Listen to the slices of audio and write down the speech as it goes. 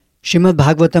Srimad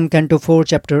Bhagavatam, Canto 4,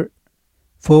 Chapter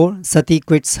 4, Sati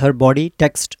quits her body,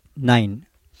 Text 9.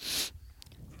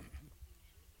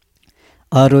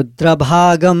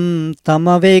 Arudrabhagam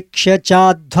tamavekshya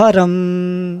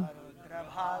chadvaram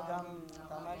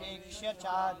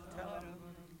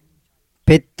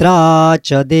Pitra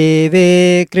cha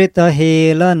deve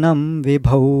kritahelanam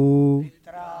vibhau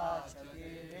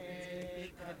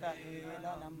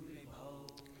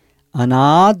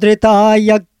Anadrita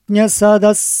yajna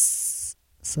sadasya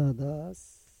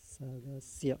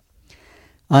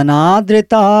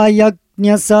Anadrita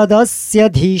yajna sadasya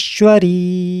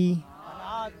dhishwari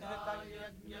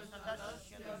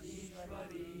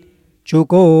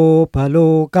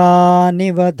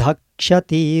Chukopalokaniva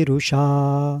dhakshati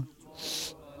rusha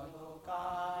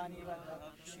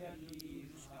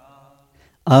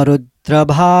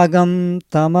Arudrabhagam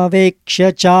tamavekshya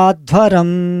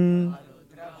chadvaram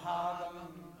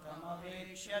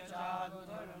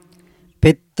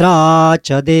Pitra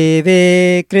cha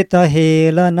deve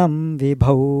kritahelanam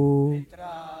vibhau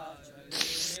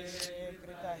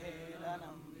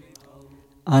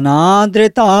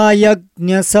Anadrita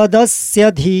yajna sadasya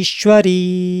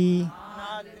dhishwari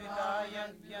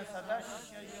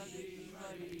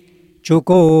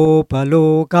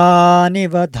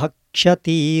Chukopalokaniva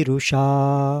dhakshati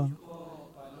rusha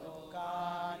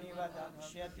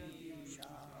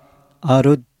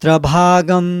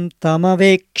Arudrabhagam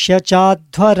tamavekshya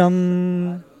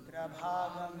chadvaram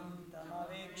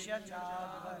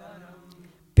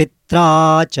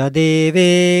Pitra cha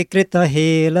deve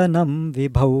kritahelanam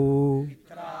vibhau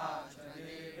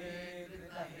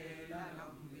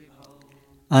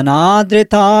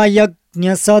Anadrita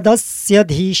yajna sadasya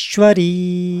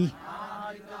dhishwari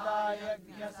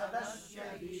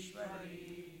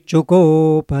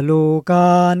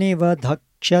Chukopalokaniva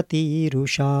dhakshati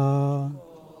rusha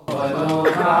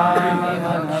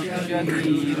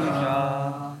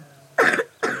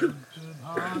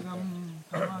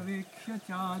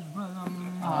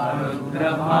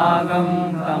Arudrabhagam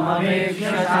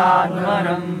tamavekshya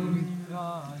chadvaram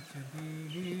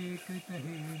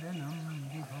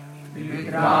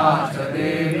Pitra cha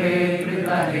deve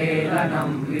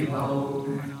kritahelanam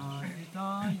vibhau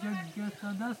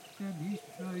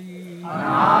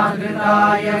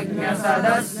Anadrita yajna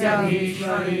sadasya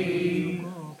dhishwari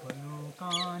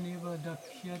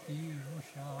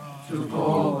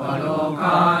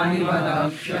Chukopalokaniva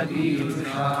dhakshati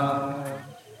rusha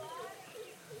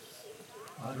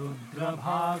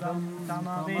Arudrabhagam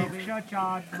tamavekshya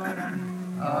chadvaram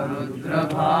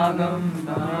Arudrabhagam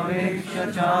tamavekshya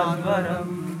chadvaram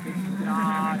Pitra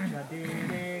cha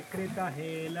deve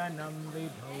kritahelanam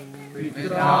vibhau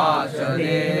Pitra cha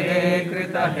deve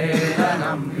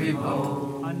kritahelanam vibhau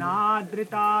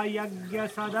Anadrita yajna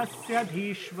sadasya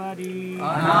dhishwari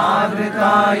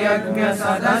Anadrita yajna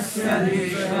sadasya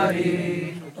dhishwari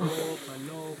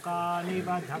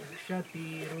Chukopalokaniva dhakshati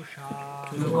rusha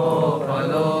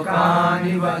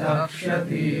Chukopalokaniva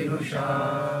dhakshati rusha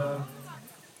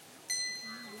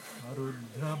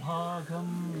Arudrabhagam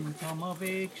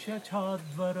tamavekshya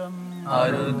chadvaram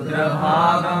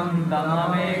Arudrabhagam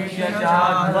tamavekshya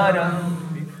chadvaram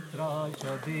Pitra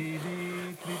cha deve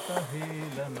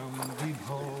kritahelanam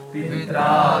vibhau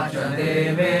Pitra cha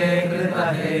deve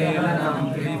kritahelanam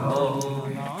vibhau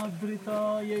Anadrita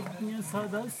yajna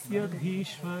sadasya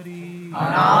dhishwari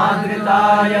Anadrita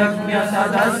yajna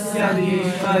sadasya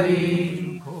dhishwari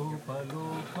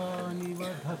Chukopalokaniva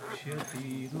dhakshati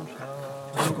rusha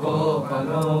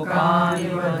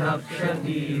Chukopalokaniva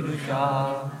dhakshati rusha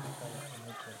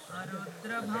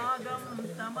Arudrabhagam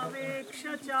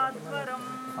tamavekshya chadvaram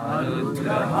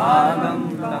Arudrabhagam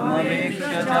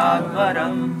tamavekshya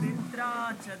chadvaram Pitra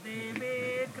cha deve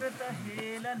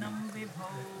kritahelanam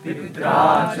vibhau Pitra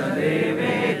cha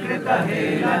deve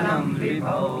kritahelanam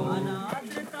vibhau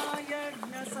Anadrita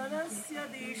yajna sadasya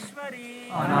dhishwari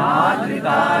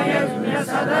Anadrita yajna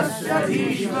sadasya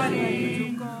dhishwari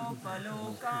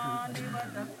Chukopalokaniva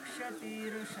dhakshati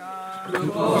rusha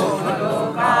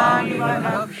Chukopalokaniva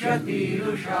dhakshati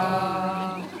rusha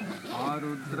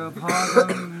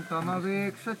Arudrabhagam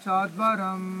tamavekshya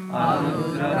chadvaram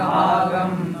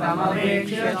Arudrabhagam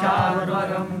tamavekshya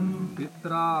chadvaram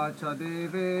Pitra cha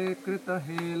deve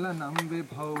kritahelanam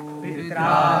vibhau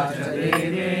Pitra cha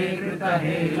deve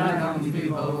kritahelanam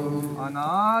vibhau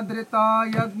Anadrita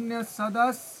yajna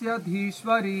sadasya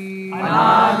dhishwari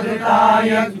Anadrita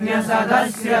yajna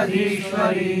sadasya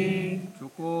dhishwari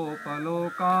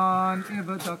Chukopalokan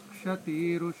iva dakshati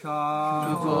rusha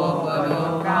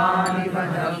Chukopalokaniva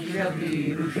dhakshati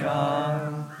rusha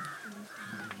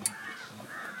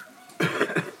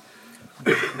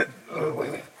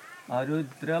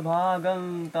अरुद्रभागं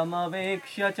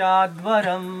तमवेक्ष्य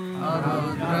चाध्वरम्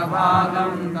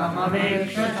रुद्रभागं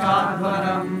तमवेक्ष्य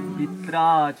चाध्वरम् पित्रा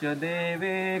च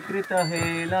देवे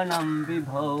कृतहेलनं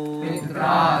विभौ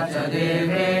पित्रा च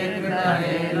देवे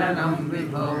कृतहेलनं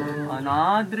विभौ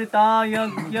अनादृता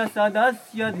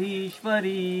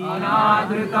यज्ञसदस्यधीश्वरी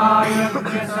अनादृता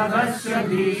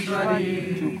यज्ञसदस्यधीश्वरी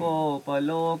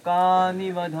चुकोपलोकानि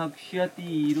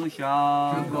वधक्ष्यतीरुषा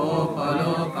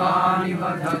गोपलोकानि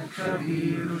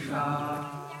वधक्षतीरुषा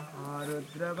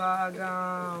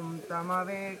रुद्रभागां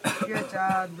तमवेक्ष्य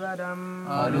चाध्वरम्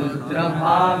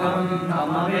रुद्रभागं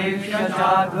तमवेक्ष्य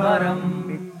चाध्वरम्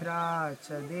पित्रा च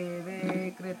देवे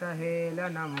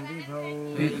कृतहेलनं विभौ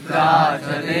पित्रा च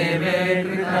देवे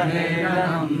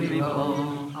कृतहेलनं विभौ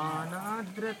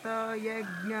अनादृत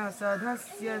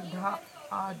यज्ञसदस्य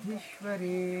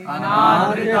आधीश्वरी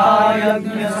अनादृता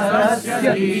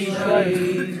यज्ञसदस्यधीश्वरी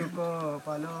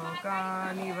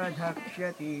चुकोपलोकानि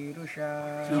वधक्ष्यतीरुषा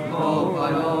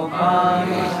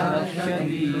गोपलोकानि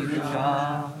वधक्षतीरुषा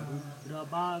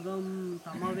रुद्रभागं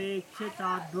तमवेक्ष्य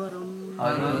चाध्वरम्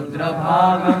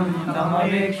रुद्रभागं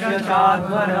तमवेक्ष्य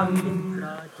चाध्वरम्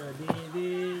पित्रा च देवे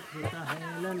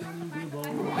कृतहेलनं विभौ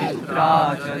पित्रा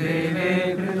च देवे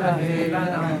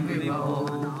कृतहेलनं विभो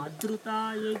अनादृता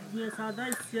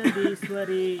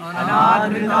यज्ञसदस्यधीश्वरी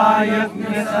अनादृता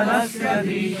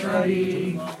यज्ञसदस्यधीश्वरी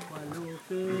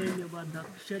पलोके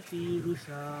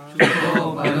वधक्ष्यतीरुषा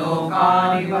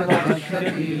गोपलोकानि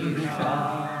वधक्षतीरुषा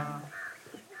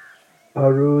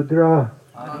Arudra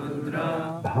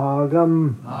Arudra Bhagam,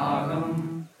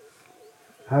 Bhagam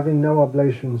having no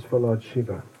oblations for Lord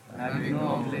Shiva. having no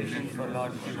oblations for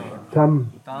Lord Shiva.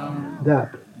 Tam, Tam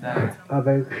that, that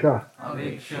Aveksha,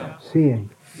 Aveksha seeing,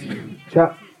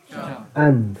 Cha, Cha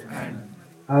and, and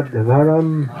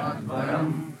Advaram,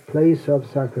 Advaram place of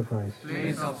sacrifice,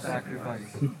 place of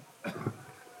sacrifice.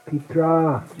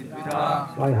 Pitra,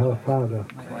 Pitra by her father,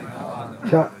 by her father.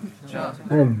 Cha, Cha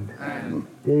and, and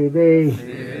Deve,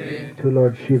 Deve to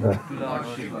Lord Shiva. to Lord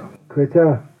Shiva.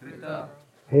 Krita, Krita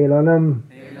Helanam,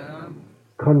 Helanam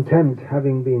contempt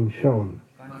having been shown.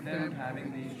 content having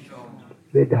been shown.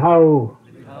 Vidhau,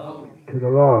 Vidhau to the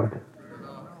Lord.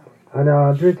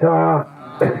 Anadrita,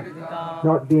 Anadrita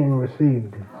not being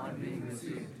received. not being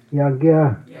received.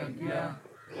 Yagya, Yajna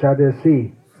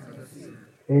Sadasi,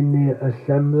 in the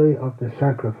assembly of the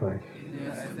sacrifice. in the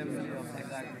assembly of the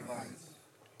sacrifice.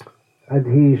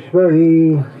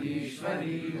 Adhishwari,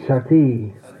 Ishwari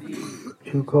Sati, Sati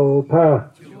Chukopa,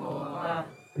 Chukopa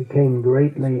became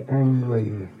greatly angry.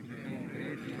 became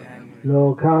greatly angry.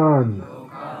 Lokan,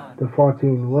 Lokan the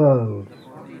 14 worlds.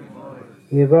 14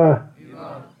 words. Iva,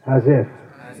 Viva as if.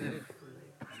 as if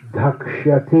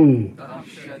Dakshati,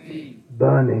 Dakshati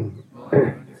burning.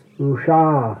 burning.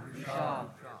 Usha, Shah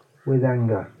with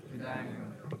anger. with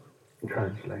anger.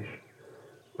 Translation.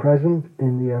 Present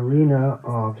in the arena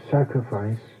of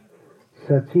sacrifice,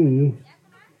 Sati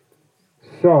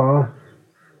saw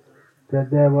that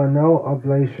there were no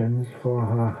oblations for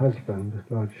her husband,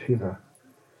 Lord Shiva.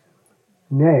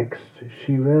 Next,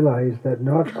 she realized that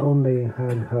not only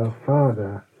had her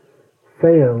father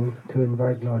failed to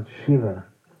invite Lord Shiva,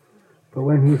 but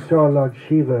when he saw Lord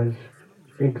Shiva's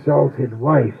exalted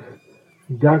wife,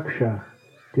 Daksha,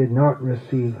 did not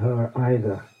receive her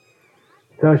either.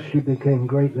 Thus she became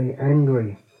greatly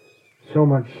angry, so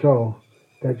much so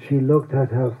that she looked at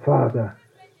her father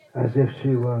as if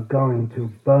she were going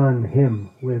to burn him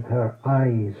with her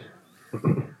eyes.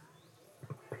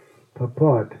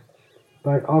 Purport.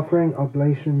 By offering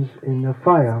oblations in the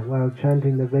fire while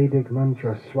chanting the Vedic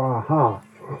mantra Swaha,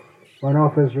 one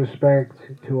offers respect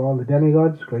to all the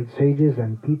demigods, great sages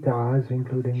and pitas,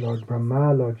 including Lord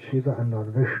Brahma, Lord Shiva and Lord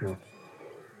Vishnu.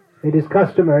 It is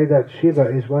customary that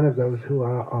Shiva is one of those who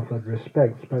are offered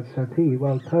respects, but Sati,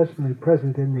 while personally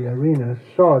present in the arena,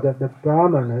 saw that the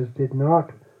Brahmanas did not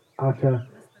utter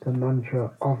the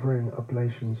mantra offering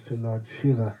oblations to Lord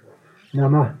Shiva.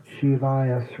 Namah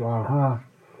Shivaya Swaha.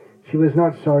 She was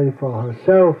not sorry for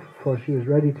herself, for she was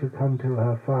ready to come to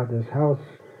her father's house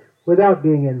without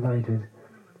being invited,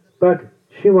 but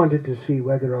she wanted to see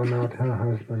whether or not her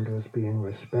husband was being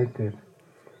respected.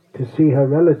 To see her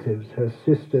relatives, her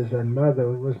sisters and mother,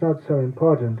 was not so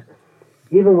important.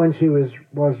 Even when she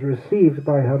was received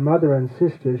by her mother and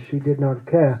sisters, she did not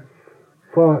care,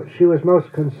 for she was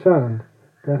most concerned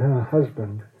that her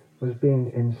husband was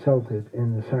being insulted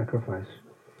in the sacrifice.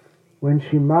 When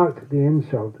she marked the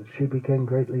insult, she became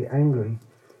greatly angry,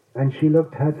 and she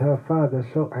looked at her father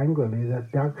so angrily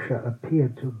that Daksha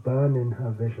appeared to burn in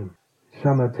her vision.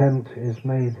 Some attempt is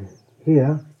made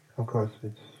here, of course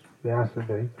it's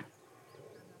Vyasadeva,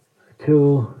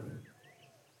 to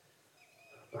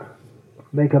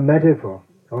make a metaphor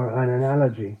or an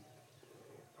analogy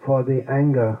for the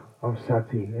anger of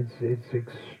Sati. It's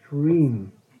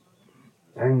extreme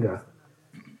anger.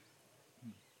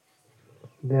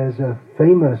 There's a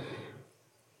famous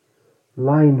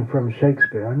line from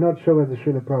Shakespeare. I'm not sure whether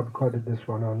Srila Prabhupada quoted this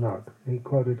one or not. He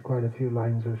quoted quite a few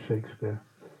lines of Shakespeare.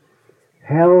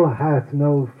 Hell hath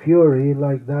no fury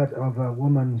like that of a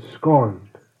woman scorned.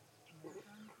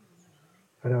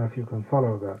 I don't know if you can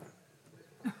follow that.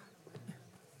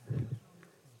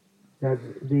 That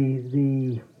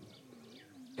the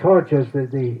tortures,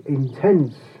 the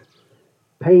intense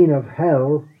pain of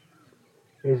hell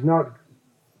is not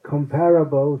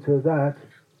comparable to that,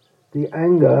 the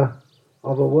anger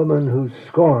of a woman who's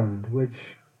scorned, which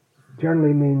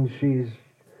generally means she's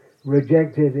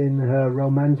rejected in her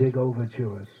romantic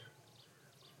overtures.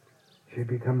 She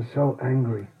becomes so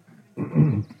angry.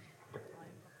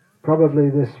 Probably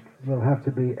this will have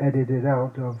to be edited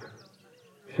out of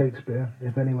Shakespeare,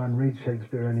 if anyone reads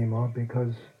Shakespeare anymore,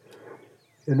 because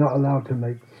you're not allowed to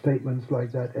make statements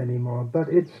like that anymore. But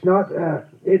it's not,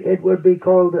 it would be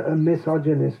called a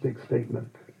misogynistic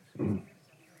statement,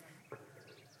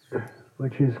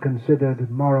 which is considered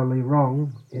morally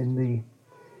wrong in the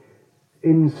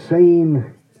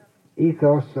insane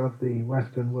ethos of the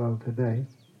Western world today.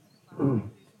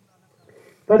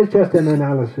 But it's just an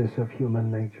analysis of human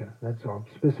nature, that's all,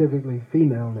 specifically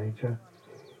female nature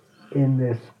in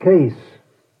this case.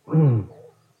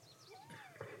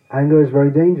 Anger is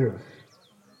very dangerous.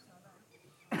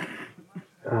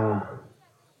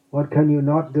 What can you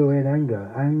not do in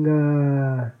anger?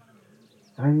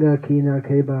 Anger, kina,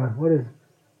 keba, what is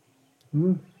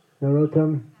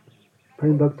Narottam,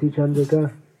 Prem Bhakti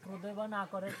Chandrika? ক্রোধে না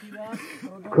করে কিবা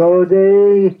Krode,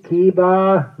 kiba,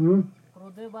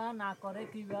 ক্রোধে বা না করে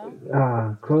কিবা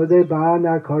Krode ba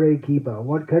na kore kiba.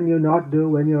 What can you not do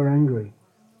when you're angry?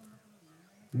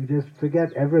 You just forget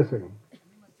everything.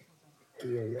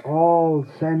 All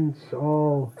sense,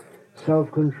 all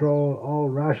self-control, all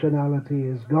rationality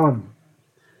is gone.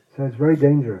 So it's very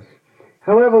dangerous.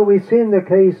 However, we see in the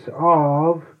case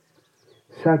of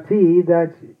Sati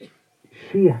that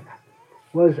she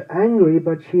was angry,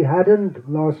 but she hadn't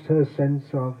lost her sense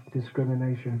of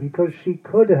discrimination, because she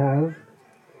could have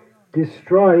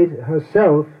destroyed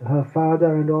herself, her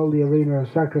father, and all the arena of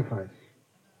sacrifice.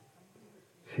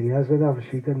 She has enough.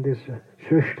 She can destroy.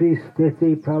 Shrishti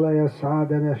sthiti pralaya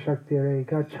sadhana shakti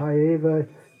reka chayeva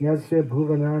yasya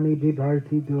bhuvanani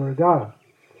bibharti durga.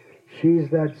 She's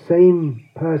that same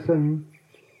person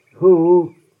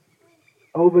who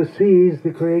oversees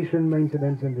the creation,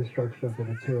 maintenance, and destruction of the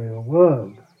material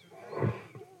world.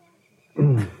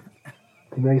 You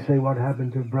may say, what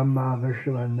happened to Brahma,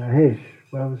 Vishnu, and Mahesh?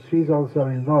 Well, she's also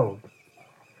involved.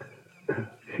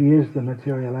 She is the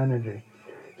material energy.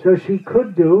 So she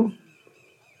could do,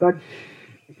 but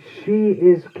she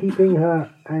is keeping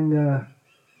her anger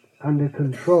under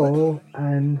control,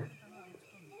 and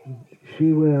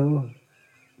she will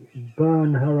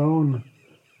burn her own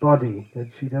body that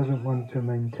she doesn't want to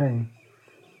maintain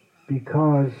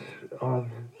because of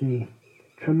the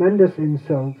tremendous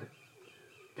insult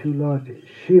to Lord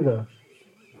Shiva,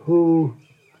 who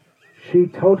she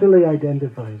totally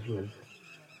identifies with.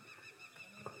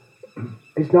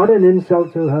 It's not an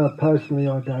insult to her personally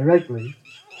or directly,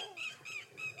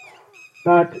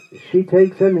 but she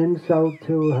takes an insult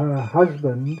to her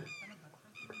husband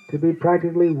to be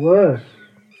practically worse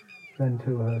than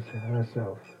to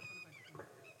herself.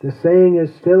 The saying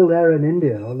is still there in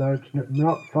India, although it's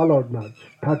not followed much.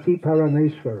 Pati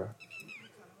Parameshvara.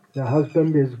 The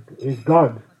husband is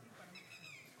God.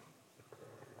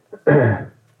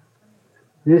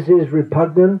 This is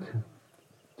repugnant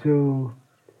to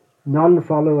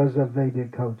non-followers of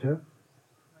Vedic culture.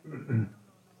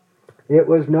 It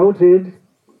was noted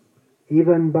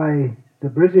even by the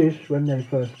British when they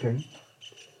first came,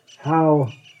 how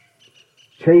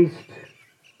chaste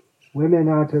women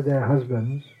are to their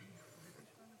husbands.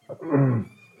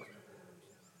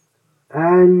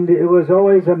 And it was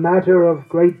always a matter of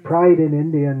great pride in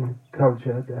Indian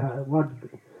culture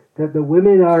that the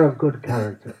women are of good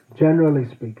character, generally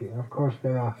speaking. Of course,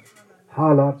 there are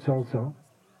harlots also,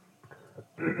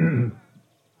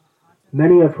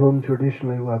 many of whom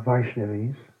traditionally were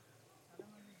Vaishnavis.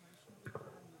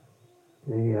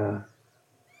 The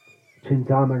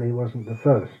Chintamani wasn't the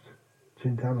first.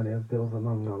 Chintamani of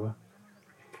Bilvamangal.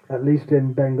 At least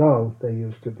in Bengal they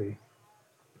used to be.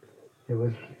 It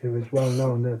was well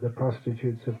known that the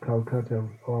prostitutes of Calcutta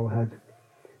all had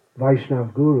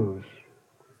Vaishnav gurus.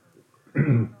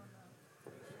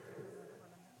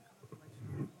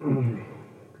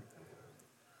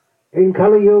 In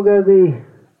Kali Yuga, the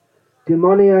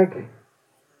demoniac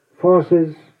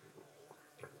forces,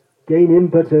 gain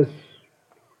impetus,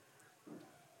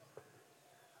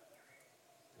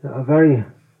 a very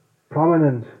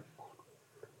prominent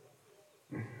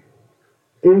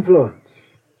influence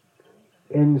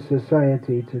in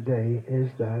society today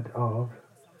is that of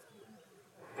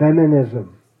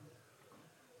feminism,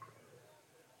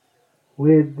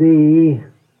 with the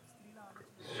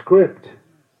script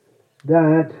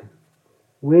that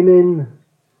women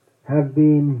have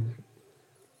been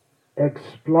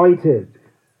exploited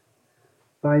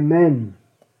by men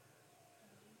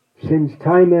since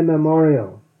time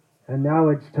immemorial, and now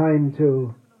it's time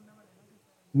to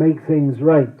make things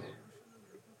right.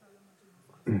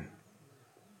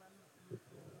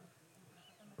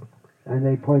 And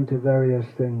they point to various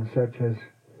things such as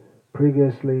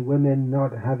previously women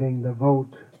not having the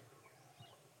vote.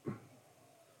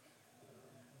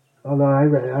 Although I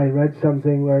read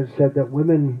something where it said that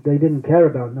women, they didn't care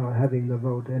about not having the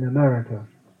vote in America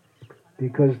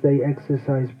because they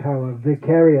exercise power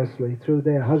vicariously through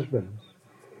their husbands.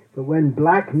 But when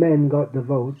black men got the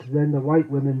vote, then the white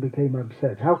women became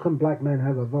upset. How come black men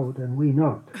have a vote and we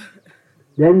not?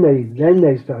 Then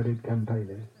they started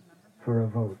campaigning for a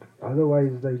vote.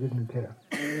 Otherwise they didn't care.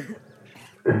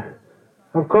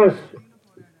 Of course,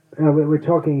 we're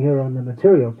talking here on the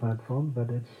material platform, but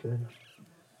it's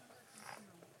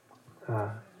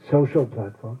a social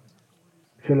platform.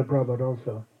 Srila Prabhupada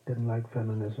also didn't like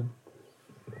feminism.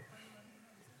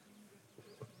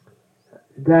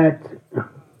 That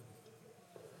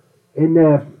in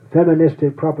their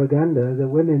feministic propaganda, the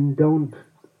women don't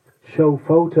show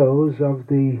photos of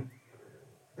the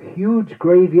huge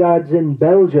graveyards in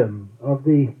Belgium of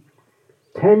the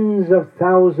tens of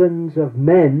thousands of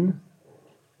men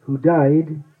who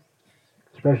died,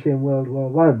 especially in World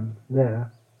War I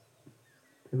there.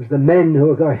 It was the men who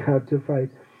were going out to fight.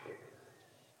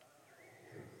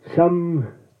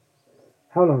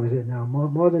 How long is it now?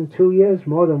 More than 2 years?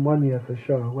 More than 1 year for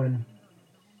sure, when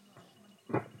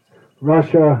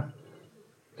Russia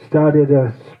started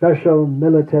a special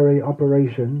military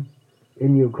operation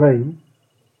in Ukraine,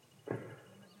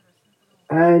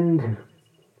 and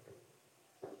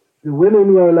the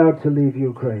women were allowed to leave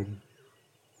Ukraine,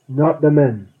 not the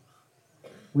men.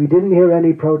 We didn't hear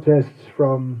any protests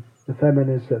from the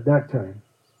feminists at that time.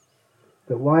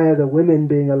 But why are the women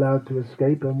being allowed to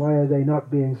escape and why are they not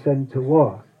being sent to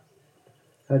war?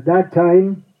 At that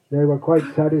time, they were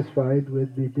quite satisfied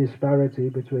with the disparity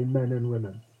between men and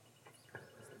women.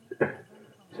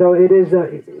 So it is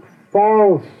a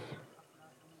false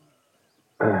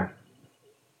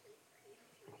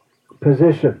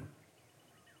position.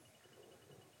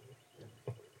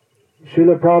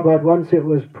 Srila Prabhupada, once it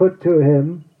was put to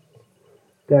him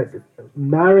that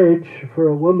marriage for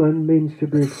a woman means to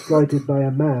be exploited by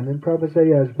a man, and Prabhupada said,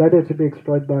 yeah, it's better to be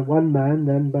exploited by one man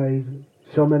than by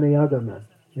so many other men.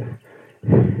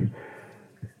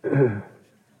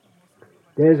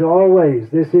 There's always,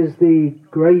 this is the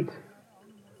great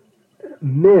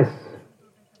myth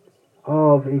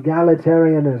of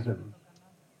egalitarianism,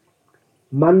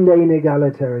 mundane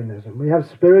egalitarianism. We have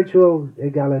spiritual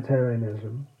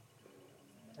egalitarianism,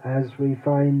 as we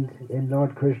find in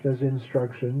Lord Krishna's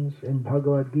instructions in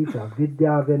Bhagavad Gita.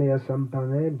 Vidya vinaya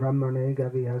sampane brahmane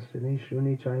gavihastini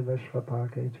shuni chaiva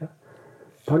shvapakecha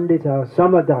pandita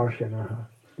samadarshanaha.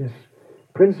 This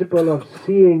principle of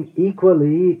seeing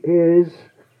equally is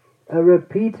a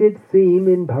repeated theme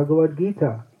in Bhagavad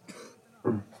Gita.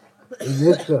 In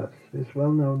this verse, this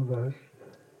well-known verse,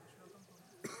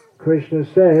 Krishna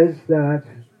says that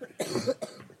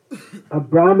a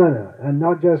brahmana, and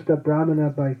not just a brahmana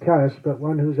by caste, but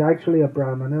one who's actually a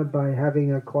brahmana by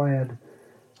having acquired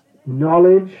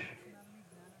knowledge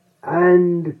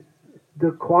and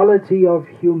the quality of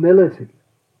humility.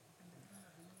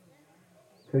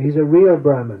 So he's a real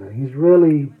brahmana. He's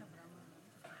really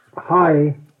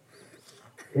high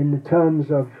in the terms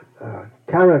of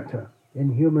character in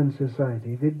human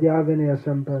society. Vidya vinaya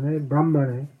sampane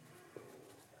brahmane.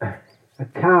 A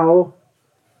cow,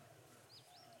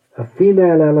 a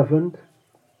female elephant,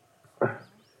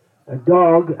 a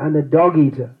dog, and a dog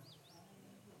eater.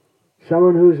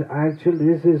 Someone who's actually,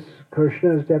 this is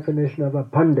Krishna's definition of a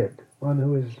pandit, one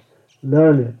who is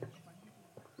learned.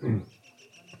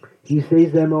 He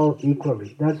sees them all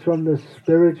equally. That's from the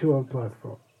spiritual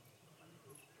platform.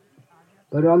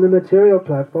 But on the material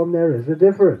platform there is a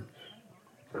difference.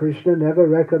 Krishna never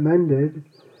recommended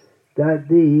that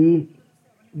the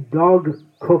dog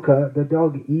cooker, the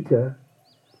dog eater,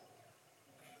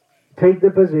 take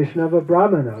the position of a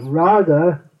brahmana.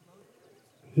 Rather,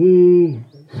 he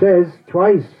says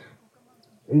twice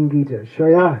in Gita,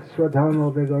 Shaya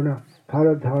Swadharma Vigona,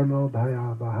 paradharmo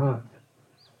bhayavahat.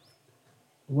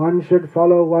 One should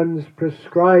follow one's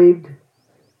prescribed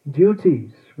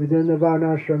duties within the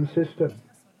varnashram system.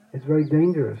 It's very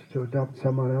dangerous to adopt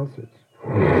someone else's.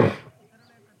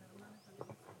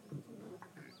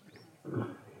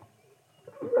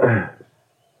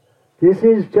 This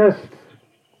is just,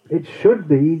 it should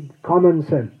be common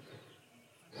sense,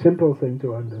 simple thing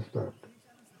to understand.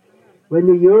 When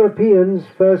the Europeans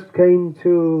first came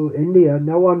to India,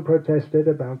 no one protested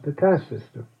about the caste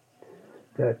system.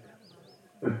 That,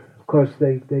 of course,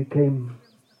 they came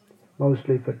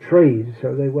mostly for trade,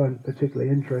 so they weren't particularly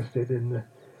interested in the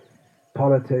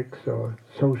politics or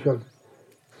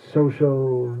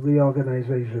social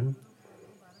reorganization.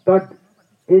 But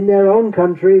in their own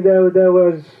country, there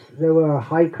were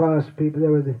high class people.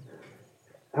 There were the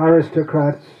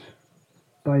aristocrats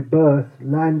by birth,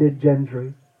 landed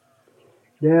gentry.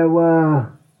 There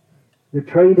were the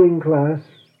trading class,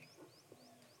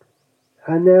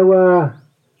 and there were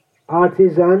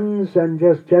artisans and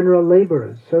just general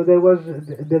laborers. So there was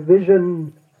a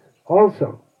division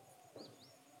also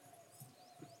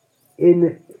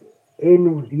in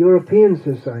European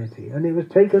society, and it was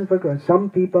taken for granted. Some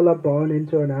people are born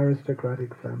into an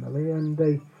aristocratic family, and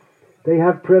they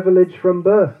have privilege from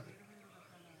birth.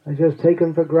 It's just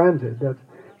taken for granted that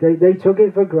they took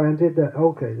it for granted that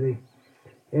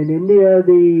in India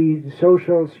the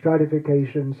social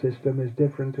stratification system is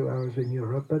different to ours in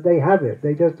Europe, but they have it.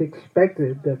 They just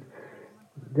expected that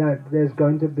there's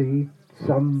going to be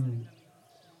some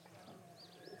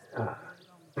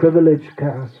privileged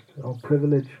caste or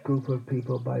privileged group of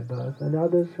people by birth and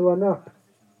others who are not.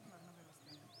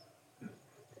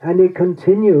 And it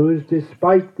continues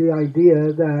despite the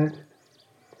idea that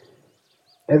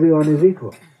everyone is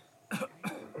equal.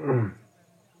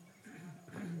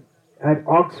 At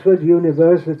Oxford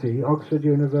University,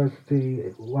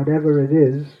 whatever it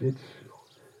is, its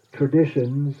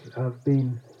traditions have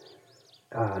been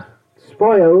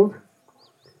spoiled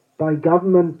by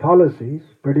government policies,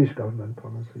 British government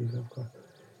policies, of course.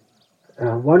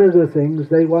 One of the things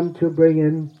they want to bring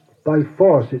in by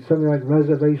force, it's something like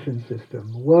reservation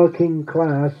system, working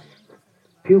class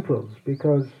pupils,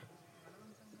 because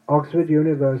Oxford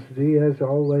University has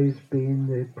always been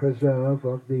the preserve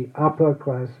of the upper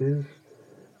classes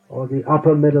or the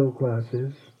upper middle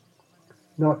classes,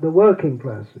 not the working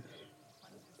classes.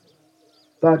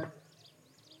 But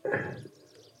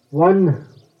one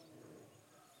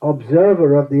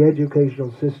observer of the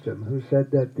educational system who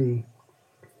said that the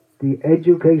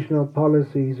educational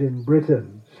policies in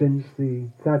Britain since the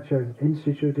Thatcher,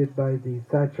 instituted by the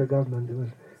Thatcher government,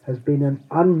 has been an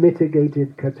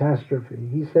unmitigated catastrophe.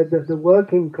 He said that the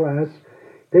working class,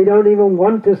 they don't even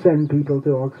want to send people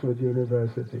to Oxford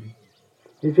University.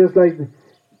 It's just like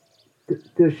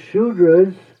the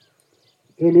Shudras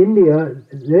in India,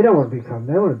 they want to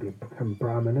become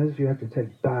brahmanas. You have to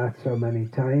take bath so many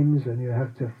times and you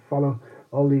have to follow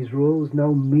all these rules,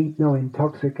 no meat, no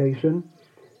intoxication.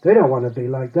 They don't want to be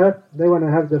like that. They want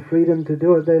to have the freedom to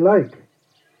do what they like.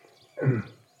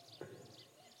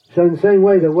 So in the same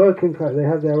way, the working class, they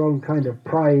have their own kind of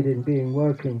pride in being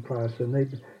working class, and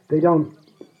they don't.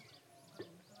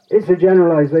 It's a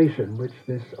generalization, which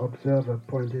this observer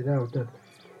pointed out, that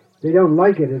they don't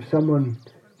like it if someone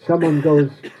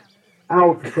goes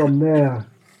out from their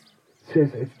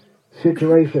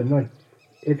situation. Like,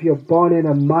 if you're born in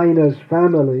a miner's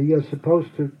family, you're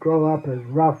supposed to grow up as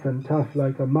rough and tough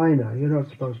like a miner. You're not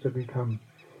supposed to become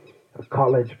a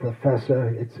college professor.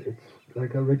 It's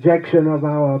like a rejection of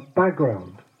our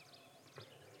background.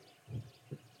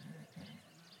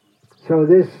 So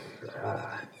this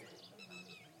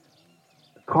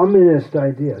communist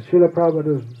idea, Srila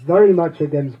Prabhupada was very much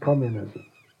against communism.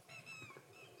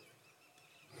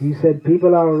 He said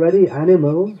people are already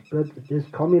animals, but this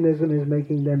communism is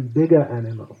making them bigger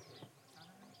animals.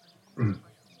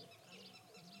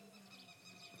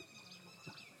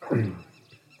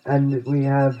 And we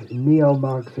have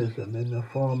neo-Marxism in the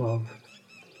form of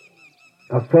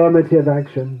affirmative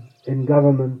action in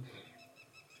governments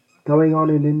going on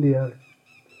in India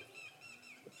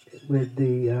with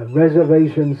the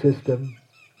reservation system,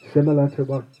 similar to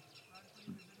what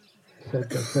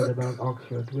said about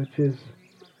Oxford, which is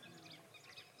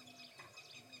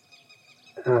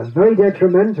very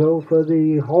detrimental for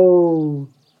the whole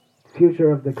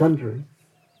future of the country,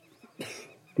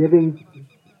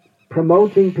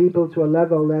 promoting people to a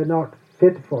level they're not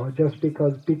fit for just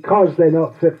because they're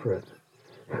not fit for it.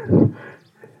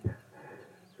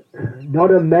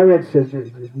 Not a merit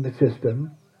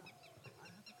system,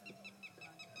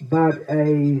 but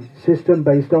a system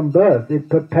based on birth. It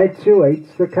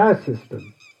perpetuates the caste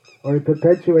system. or it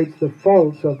perpetuates the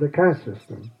faults of the caste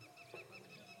system.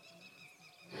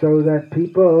 So that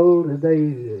people,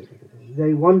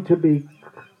 they want to be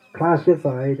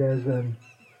classified as an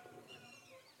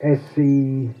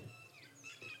SC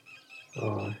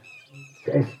or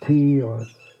ST or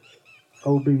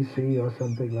OBC or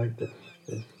something like this.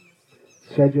 This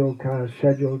scheduled caste,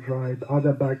 scheduled tribe,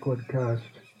 other backward caste,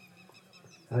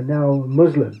 and now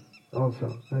Muslim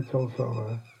also. That's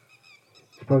also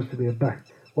supposed to be a back.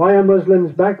 Why are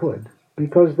Muslims backward?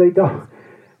 Because they don't.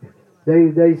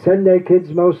 They send their kids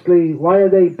mostly. Why are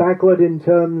they backward in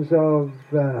terms of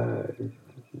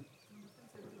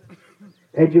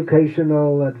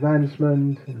educational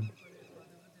advancement?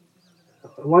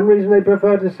 One reason they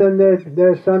prefer to send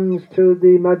their sons to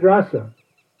the madrasa,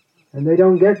 and they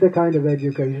don't get the kind of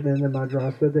education in the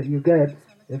madrasa that you get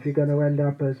if you're going to end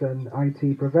up as an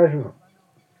IT professional.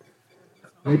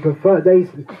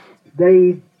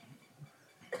 They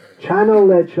channel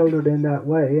their children in that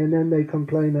way, and then they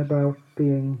complain about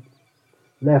being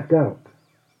left out.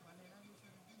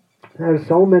 There are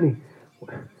so many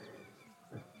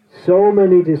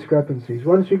discrepancies.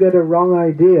 Once you get a wrong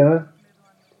idea,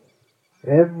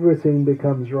 everything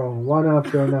becomes wrong, one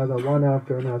after another, one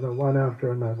after another, one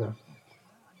after another.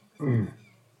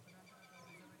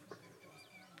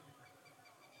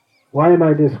 Why am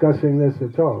I discussing this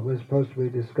at all? We're supposed to be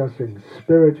discussing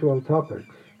spiritual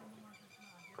topics.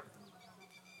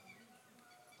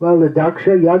 Well, the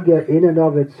Daksha Yajna in and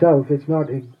of itself, it's not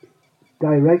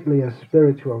directly a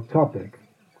spiritual topic.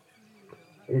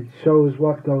 It shows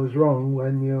what goes wrong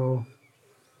when you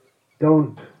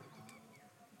don't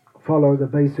follow the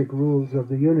basic rules of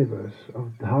the universe,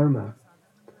 of dharma,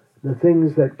 the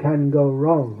things that can go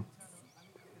wrong.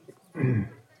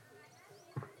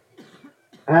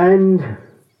 And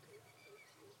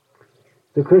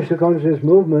the Krishna consciousness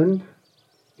movement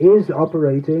is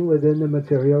operating within the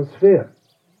material sphere.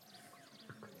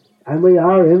 And we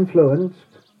are influenced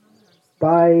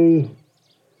by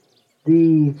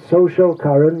the social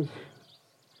currents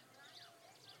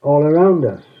all around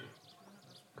us.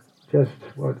 Just,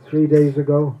 3 days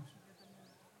ago,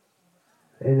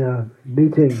 in a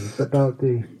meeting about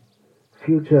the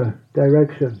future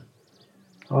direction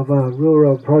of our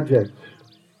rural projects,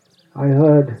 I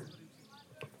heard,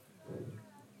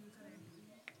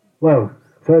 well,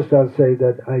 first I'll say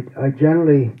that I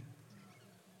generally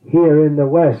hear in the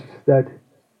West that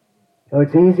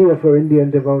it's easier for Indian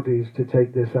devotees to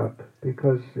take this up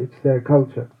because it's their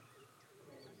culture.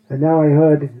 And now I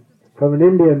heard from an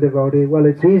Indian devotee, well,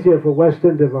 it's easier for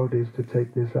Western devotees to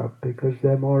take this up because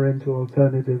they're more into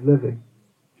alternative living.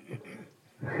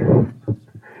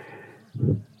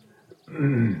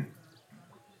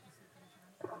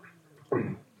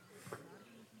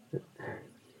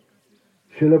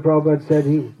 Srila Prabhupada said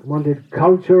he wanted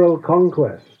cultural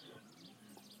conquest.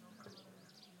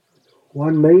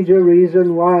 One major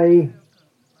reason why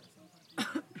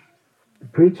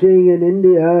preaching in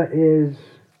India is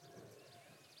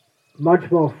much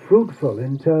more fruitful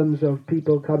in terms of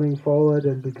people coming forward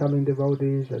and becoming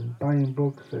devotees and buying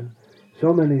books and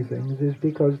so many things is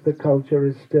because the culture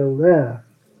is still there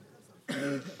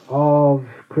of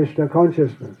Krishna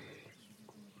consciousness,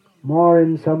 more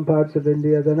in some parts of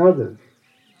India than others.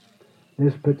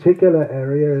 This particular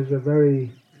area is a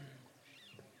very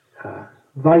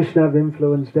Vaishnav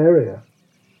influenced area,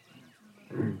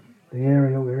 the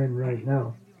area we're in right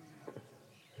now.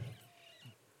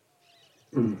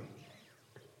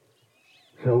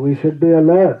 So we should be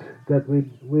alert that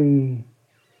we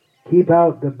keep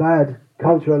out the bad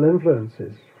cultural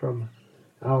influences from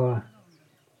our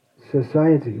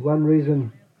society. One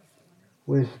reason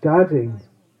we're starting,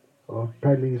 or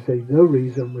probably you say the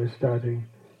reason we're starting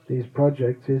these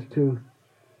projects, is to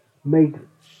make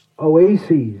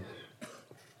oases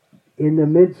in the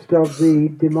midst of the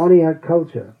demoniac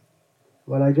culture.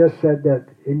 Well, I just said that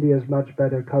India is much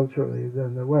better culturally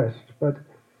than the West, but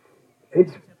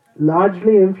it's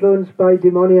largely influenced by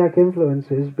demoniac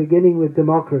influences, beginning with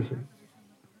democracy,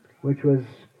 which was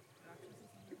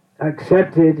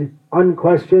accepted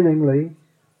unquestioningly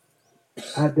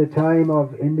at the time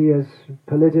of India's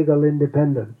political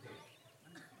independence.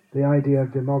 The idea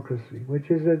of democracy, which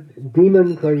is a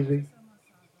demon crazy.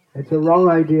 It's a wrong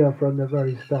idea from the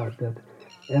very start that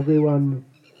everyone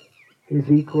is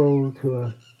equal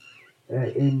to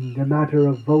in the matter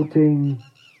of voting.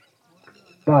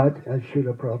 But, as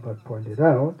Srila Prabhupada pointed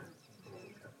out,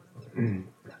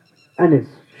 and it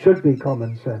should be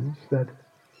common sense, that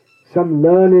some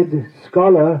learned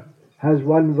scholar has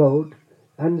one vote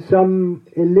and some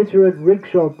illiterate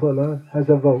rickshaw puller has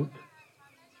a vote.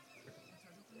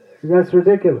 That's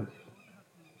ridiculous.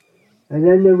 And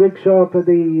then the rickshaw for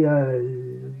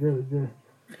the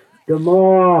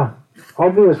more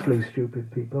obviously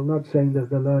stupid people, not saying that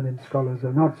the learned scholars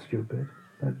are not stupid,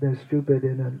 but they're stupid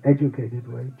in an educated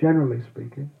way, generally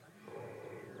speaking.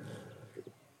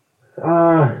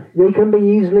 They can be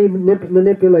easily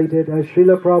manipulated, as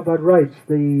Srila Prabhupada writes.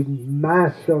 The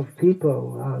mass of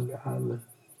people,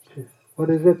 what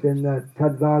is it in that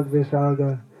Tadvad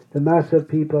Visarga? The mass of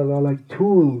people are like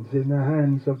tools in the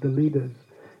hands of the leaders.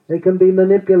 They can be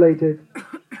manipulated.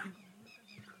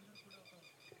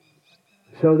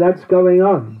 So that's going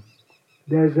on.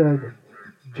 There's a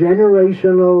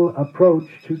generational approach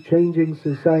to changing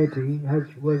society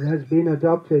has been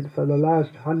adopted for the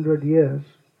last 100 years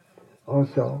or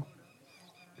so.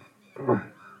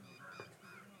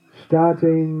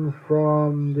 Starting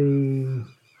from the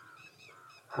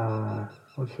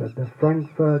the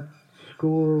Frankfurt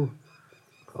School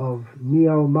of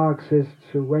neo-Marxists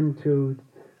who went to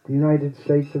the United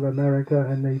States of America,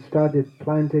 and they started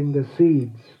planting the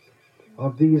seeds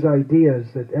of these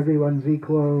ideas that everyone's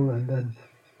equal, and then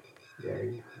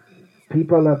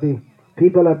people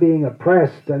are being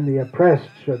oppressed, and the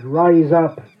oppressed should rise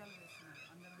up.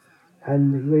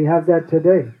 And we have that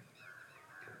today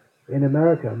in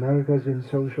America. America's in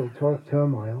social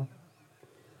turmoil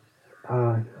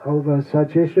over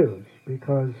such issues,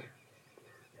 because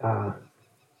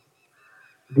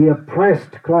the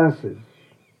oppressed classes,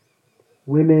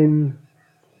 women,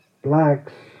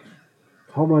 blacks,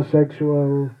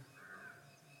 homosexual,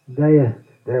 they're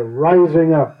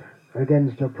rising up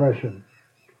against oppression.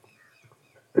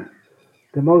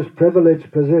 The most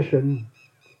privileged position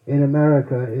in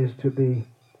America is to be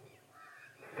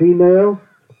female,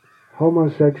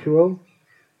 homosexual,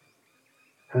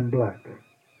 and black.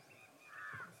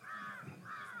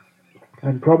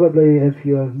 And probably if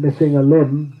you're missing a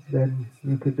limb, then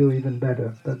you could do even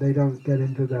better. But they don't get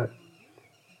into that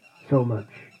so much.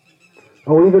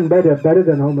 Oh, even better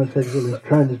than homosexual is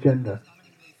transgender.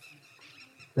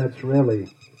 That's really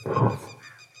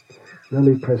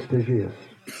prestigious.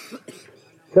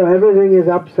 So everything is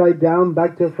upside down,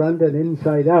 back to front, and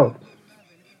inside out.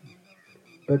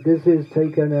 But this is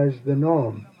taken as the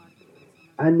norm.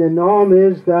 And the norm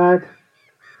is that,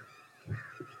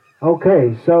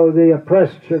 okay, so the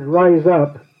oppressed should rise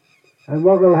up, and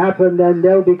what will happen then?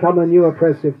 They'll become a new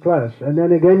oppressive class. And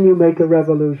then again you make a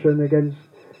revolution against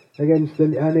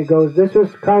and it goes, this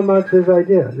is Karl Marx's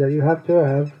idea, that you have to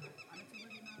have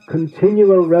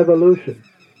continual revolution.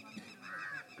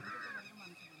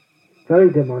 Very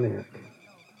demoniac.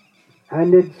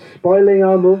 And it's spoiling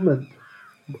our movement.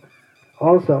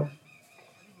 Also,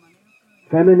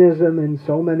 feminism in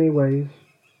so many ways.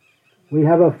 We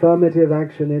have affirmative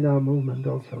action in our movement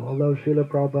also. Although Srila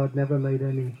Prabhupada never made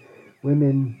any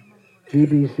women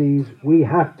GBCs, we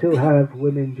have to have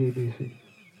women GBCs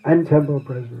and temple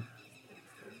presidents.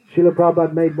 Srila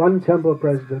Prabhupada made one temple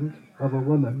president of a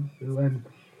woman, and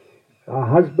her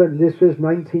husband, this was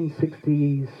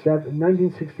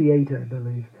 1968 I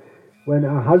believe, when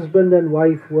her husband and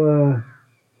wife the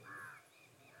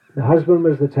husband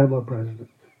was the temple president.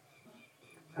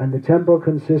 And the temple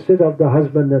consisted of the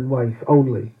husband and wife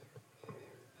only.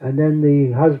 And then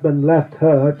the husband left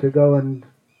her to go and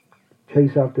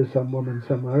chase after some woman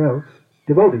somewhere else,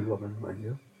 devotee woman, mind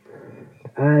you.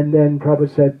 And then Prabhupada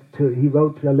said, he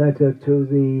wrote a letter to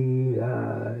the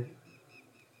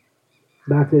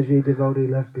Mataji devotee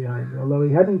left behind, although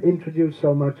he hadn't introduced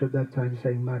so much at that time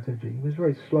saying Mataji. He was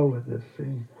very slow at this,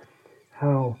 saying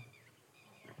how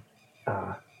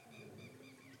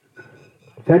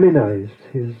feminized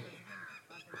his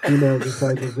female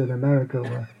disciples in America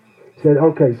were. He said,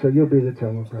 okay, so you'll be the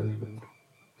temple president.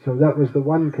 So that was the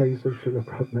one case of Srila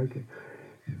Prabhupada making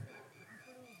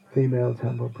female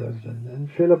temple president. And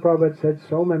Srila Prabhupada said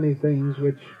so many things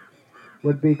which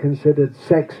would be considered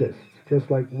sexist,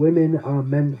 just like women are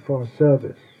meant for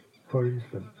service, for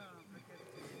instance.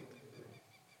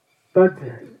 But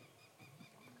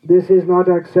this is not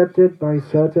accepted by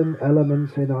certain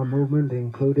elements in our movement,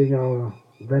 including our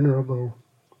venerable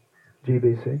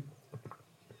GBC,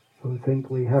 who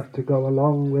think we have to go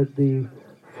along with the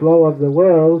flow of the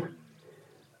world.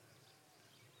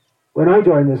 When I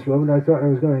joined this movement, I thought I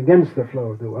was going against the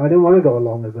flow of the world. I didn't want to go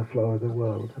along with the flow of the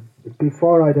world.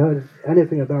 Before I'd heard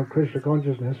anything about Krishna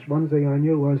consciousness, one thing I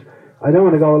knew was, I don't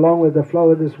want to go along with the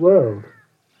flow of this world.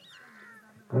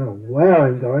 I don't know where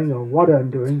I'm going or what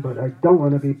I'm doing, but I don't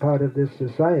want to be part of this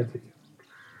society.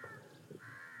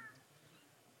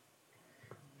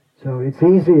 So it's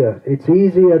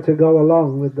easier to go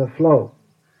along with the flow.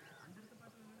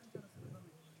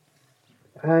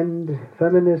 And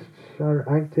feminists are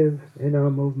active in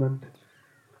our movement.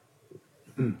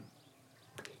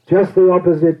 just the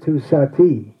opposite to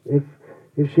Sati.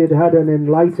 If she had had an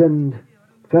enlightened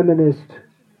feminist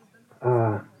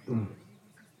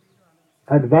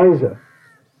advisor,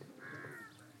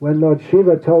 when Lord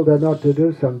Shiva told her not to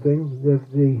do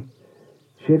something,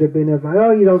 she'd have been advised,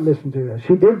 oh, you don't listen to her.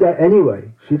 She did that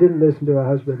anyway. She didn't listen to her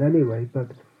husband anyway,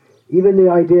 but even the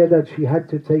idea that she had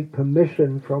to take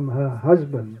permission from her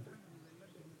husband.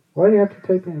 Why do you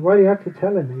have to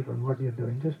tell him even what you're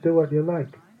doing? Just do what you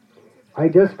like. I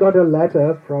just got a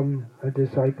letter from a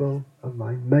disciple of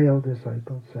mine, male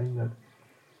disciple, saying that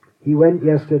he went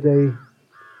yesterday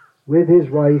with his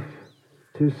wife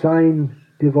to sign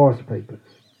divorce papers.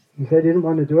 He said he didn't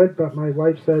want to do it, but my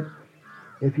wife said,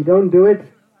 if you don't do it,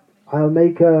 I'll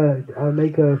make a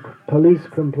police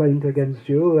complaint against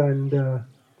you, and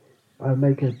I'll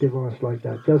make a divorce like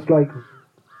that. Just like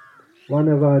one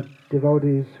of our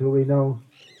devotees who we know,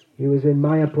 he was in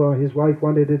Mayapur, his wife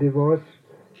wanted a divorce.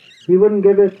 He wouldn't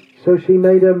give it, so she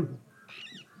made him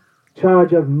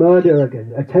charge of murder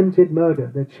again, attempted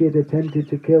murder, that she had attempted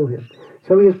to kill him.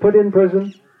 So he was put in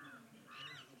prison,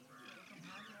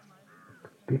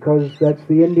 because that's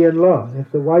the Indian law.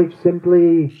 If the wife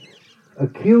simply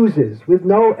accuses with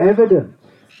no evidence,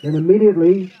 then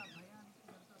immediately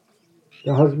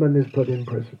the husband is put in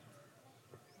prison.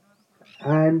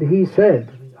 And he said,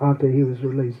 after he was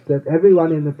released, that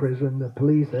everyone in the prison, the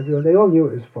police, everyone, they all knew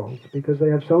it was false, because they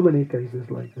have so many cases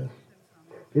like this.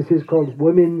 This is called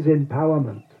women's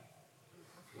empowerment.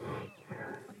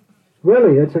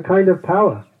 Really, it's a kind of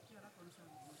power.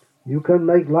 You can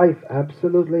make life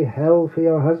absolutely hell for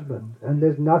your husband, and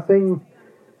there's nothing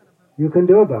you can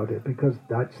do about it, because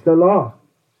that's the law.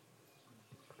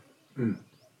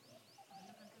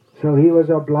 So he was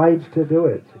obliged to do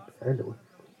it. And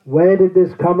where did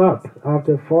this come up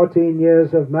after 14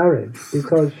 years of marriage?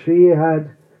 Because she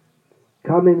had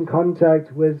come in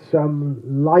contact with some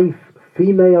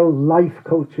female life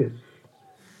coaches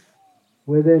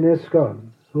within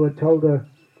ISKCON, who had told her,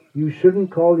 you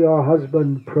shouldn't call your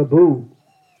husband Prabhu.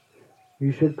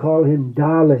 You should call him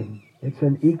darling. It's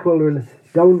an equal,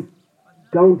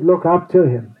 don't look up to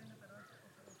him.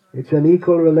 It's an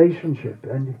equal relationship,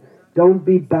 and don't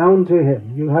be bound to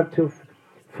him. You have to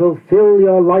fulfill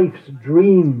your life's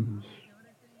dreams.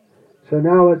 So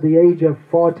now at the age of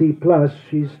 40 plus,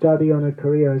 she's studying on a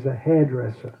career as a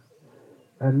hairdresser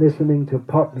and listening to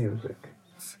pop music.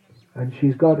 And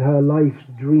she's got her life's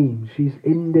dream. She's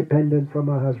independent from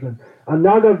her husband.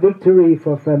 Another victory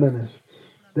for feminists.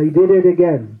 They did it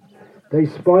again. They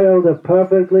spoiled a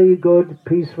perfectly good,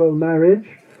 peaceful marriage,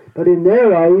 but in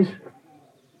their eyes,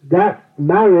 that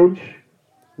marriage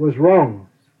was wrong,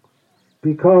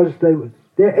 because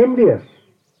they're envious.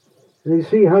 They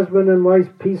see husband and wife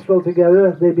peaceful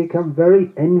together, they become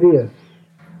very envious,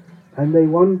 and they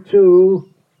want to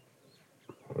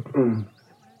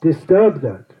disturb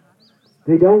that.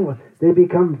 They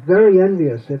become very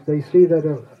envious if they see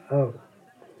that,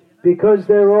 because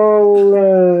they're all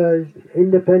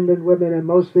independent women, and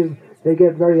mostly they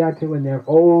get very active when they're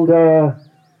older,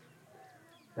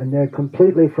 and they're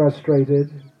completely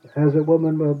frustrated, as a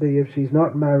woman will be if she's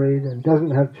not married and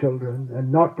doesn't have children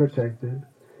and not protected.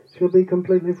 She'll be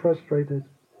completely frustrated.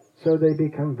 So they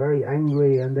become very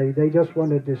angry, and they just want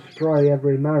to destroy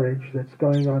every marriage that's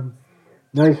going on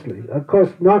nicely. Of course,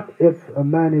 not if a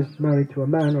man is married to a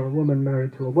man or a woman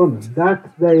married to a woman.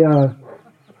 That they are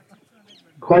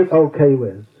quite okay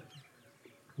with.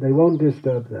 They won't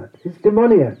disturb that. It's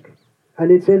demoniac,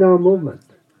 and it's in our movement.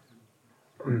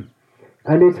 And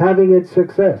it's having its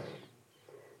success.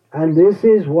 And this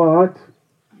is what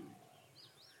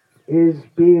is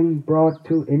being brought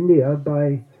to India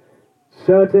by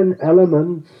certain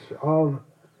elements of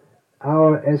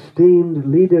our esteemed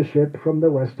leadership from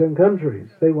the Western countries.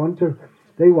 They want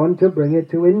to bring it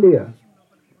to India.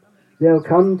 They'll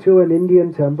come to an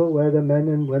Indian temple where the men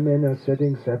and women are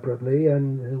sitting separately,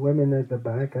 and the women at the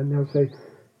back, and they'll say,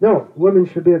 no, women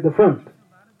should be at the front.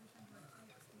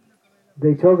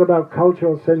 They talk about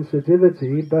cultural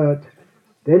sensitivity, but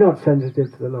they're not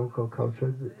sensitive to the local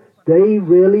culture. They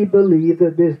really believe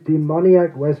that this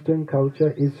demoniac Western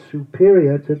culture is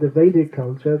superior to the Vedic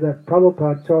culture that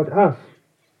Prabhupada taught us.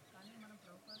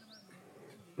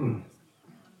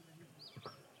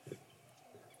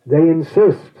 They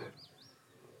insist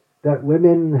that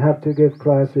women have to give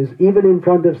classes, even in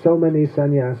front of so many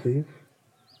sannyasis.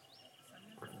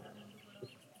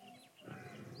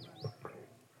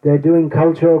 They're doing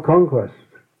cultural conquest,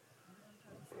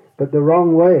 but the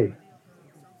wrong way.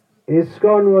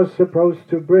 ISKCON was supposed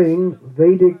to bring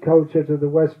Vedic culture to the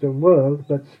Western world,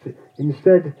 but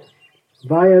instead,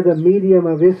 via the medium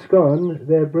of ISKCON,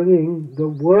 they're bringing the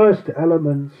worst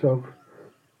elements of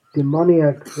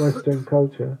demoniac Western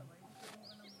culture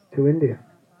to India.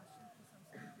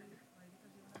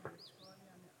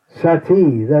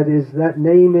 Sati, that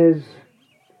name is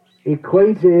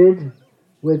equated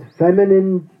with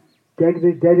feminine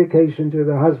dedication to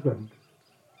the husband.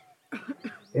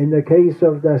 In the case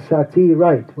of the sati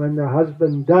rite, when the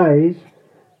husband dies,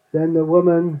 then the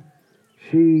woman,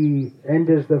 she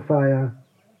enters the fire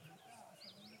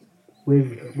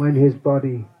when his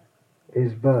body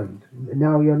is burned.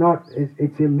 Now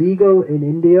it's illegal in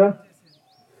India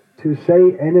to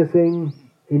say anything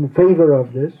in favor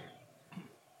of this,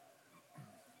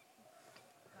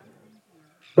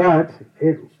 but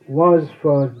it was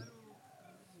for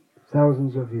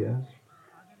thousands of years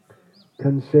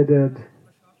considered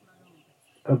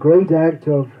a great act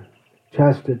of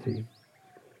chastity,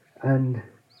 and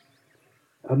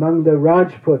among the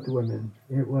Rajput women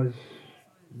there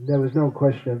was no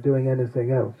question of doing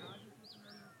anything else.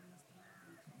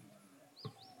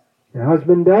 The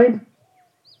husband died,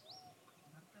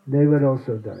 they would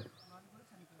also die.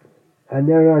 And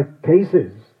there are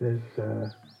cases,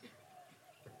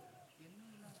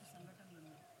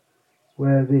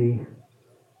 where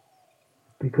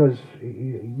because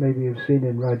maybe you've seen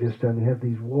in Rajasthan, they have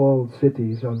these walled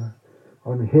cities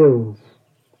on hills,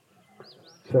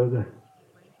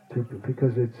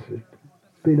 because it's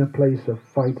been a place of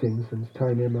fighting since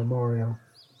time immemorial.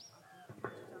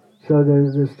 So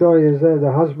the story is there,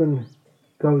 the husband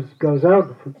goes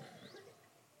out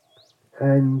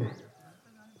and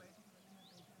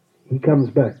he comes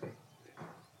back.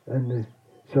 And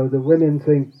so the women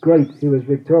think, great, he was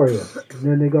victorious. And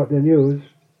then they got the news,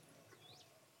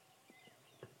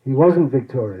 he wasn't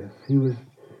victorious. He was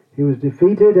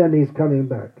defeated and he's coming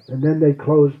back. And then they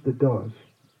closed the doors.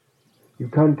 You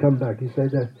can't come back. He said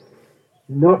that,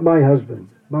 not my husband.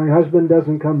 My husband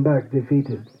doesn't come back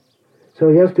defeated. So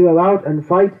he has to go out and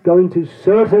fight, going to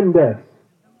certain death,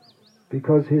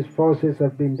 because his forces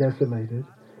have been decimated.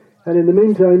 And in the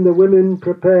meantime, the women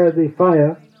prepare the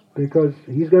fire, because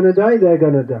he's going to die, they're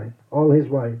going to die, all his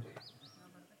wives.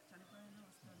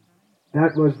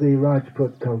 That was the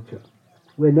Rajput culture.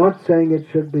 We're not saying it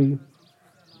should be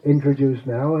introduced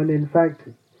now, and in fact,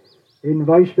 in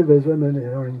Vaishnavism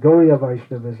or in Gauriya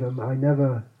Vaishnavism, I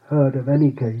never heard of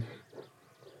any case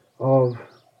of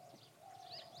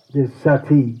this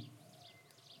sati,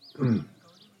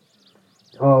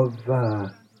 of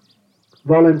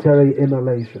voluntary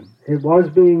immolation. It was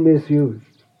being misused.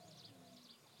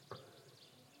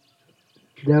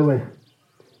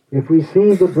 If we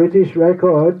see the British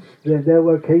records, there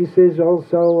were cases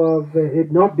also of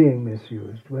it not being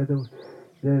misused, where the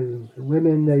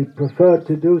women, they preferred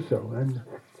to do so. And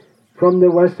from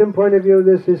the Western point of view,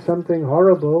 this is something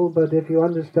horrible, but if you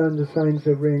understand the science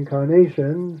of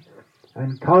reincarnation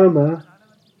and karma,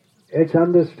 it's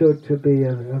understood to be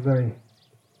a very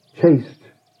chaste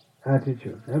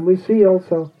attitude. And we see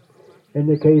also in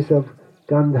the case of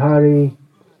Gandhari,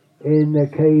 in the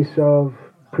case of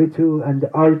Prithu and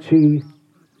Archie,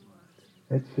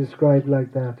 it's described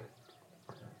like that.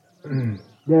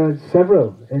 There are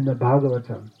several in the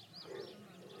Bhagavatam.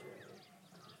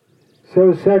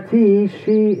 So Sati,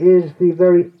 she is the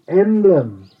very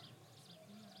emblem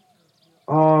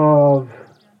of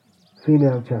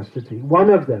female chastity. One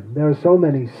of them. There are so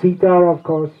many. Sita, of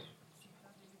course,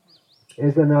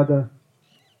 is another.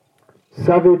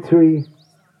 Savitri,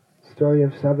 story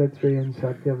of Savitri and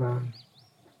Satyavan.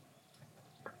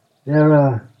 There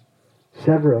are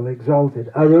several exalted.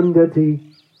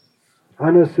 Arundhati,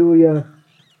 Anasuya,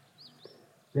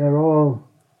 they're all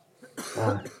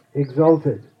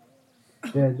exalted.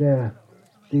 They're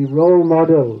the role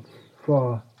models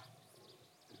for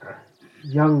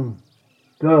young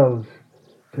girls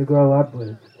to grow up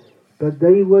with. But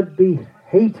they would be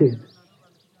hated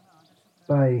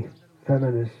by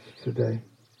feminists today.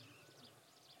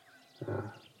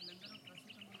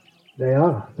 They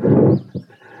are.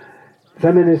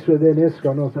 Feminists within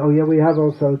ISKCON also. Oh yeah, we have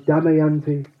also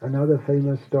Damayanti, another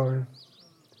famous story.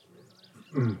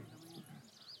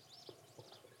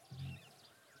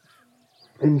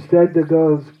 Instead, the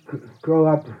girls grow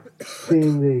up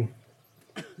seeing the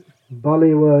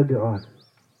Bollywood or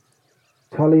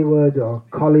Tollywood or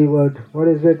Collywood. What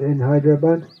is it in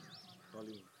Hyderabad?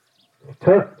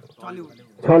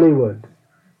 Tollywood.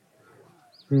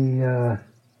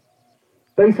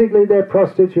 Basically, they're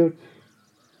prostitutes.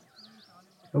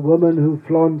 A woman who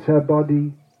flaunts her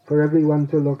body for everyone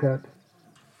to look at.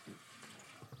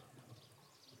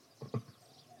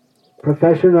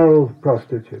 Professional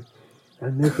prostitutes.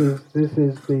 And this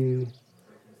is the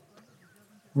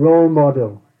role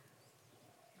model.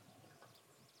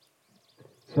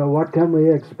 So what can we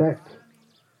expect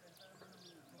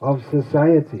of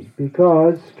society,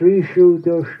 because Strishu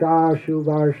Dushtashu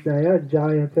Varshnaya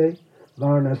Jayate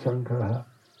Varna Sankaha.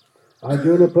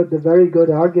 Arjuna put the very good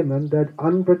argument that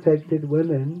unprotected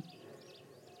women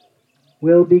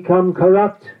will become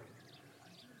corrupt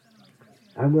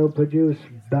and will produce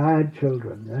bad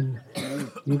children. And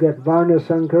you get Varna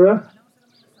Sankara,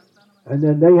 and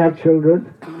then they have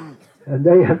children, and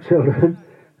they have children,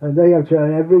 and they have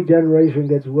children. Every generation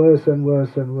gets worse and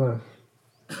worse and worse.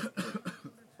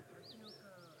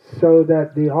 So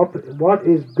that what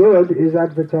is good is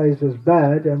advertised as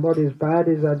bad, and what is bad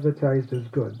is advertised as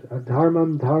good.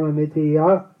 Adharmam dharmamiti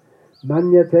ya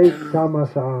manyate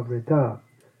tamasavrita.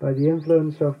 By the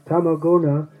influence of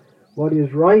tamaguna, what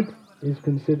is right is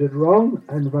considered wrong,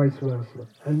 and vice versa.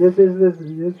 And this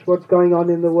is what's going on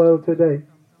in the world today.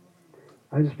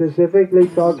 I'm specifically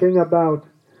talking about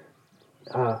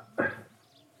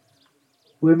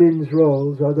women's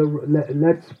roles, or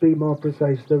let's be more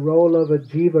precise, the role of a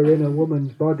jiva in a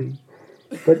woman's body.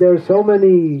 But there are so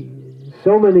many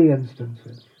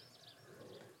instances.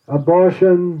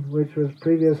 Abortion, which was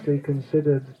previously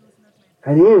considered,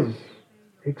 and is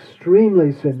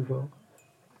extremely sinful,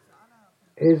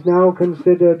 is now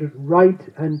considered right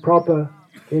and proper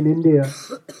in India.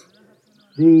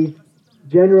 The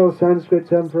general Sanskrit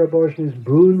term for abortion is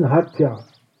bhrun hatya,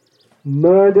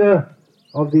 murder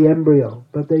of the embryo,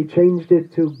 but they changed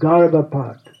it to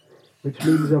garbhapat, which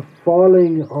means a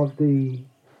falling of the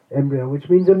embryo, which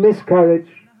means a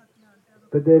miscarriage,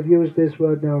 but they've used this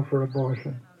word now for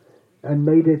abortion and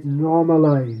made it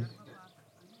normalized.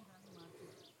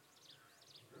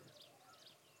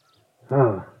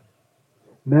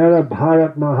 Mera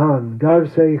Bharat Mahan, Garv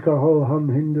se kaho hum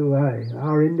Hindu hai.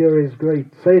 Our India is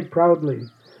great. Say it proudly.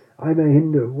 I'm a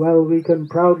Hindu. Well, we can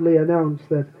proudly announce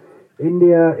that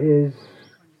India is,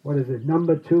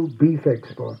 number 2 beef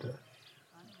exporter.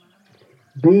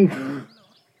 Beef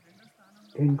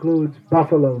includes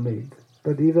buffalo meat,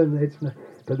 but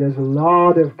but there's a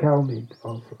lot of cow meat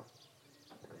also.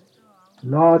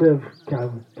 Lot of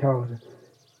cow.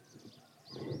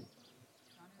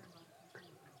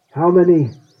 How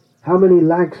many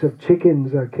lakhs of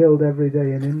chickens are killed every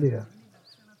day in India?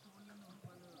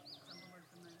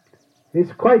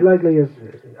 It's quite likely a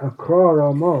crore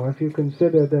or more if you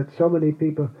consider that so many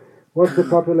people. What's the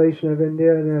population of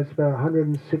India? And it's about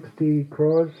 160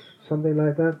 crores, something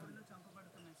like that.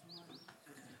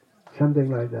 Something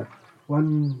like that.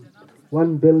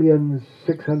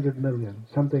 1,600,000,000,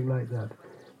 something like that.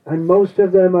 And most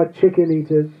of them are chicken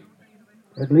eaters,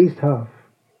 at least half.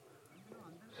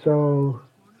 So,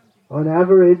 on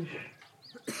average,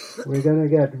 we're going to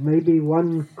get maybe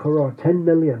 1 crore, 10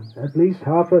 million, at least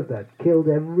half of that, killed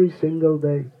every single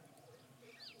day.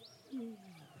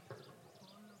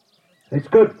 It's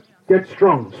good, get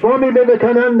strong. Swami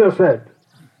Vivekananda said,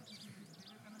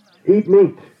 eat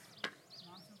meat.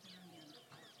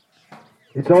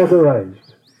 It's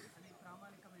authorized.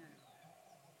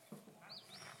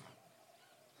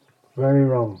 Very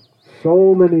wrong.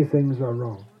 So many things are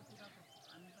wrong.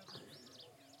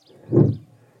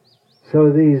 So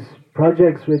these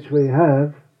projects which we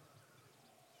have,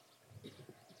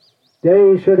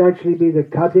 they should actually be the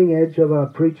cutting edge of our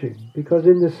preaching. Because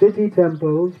in the city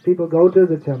temples, people go to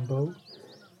the temple,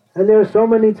 and there are so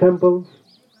many temples.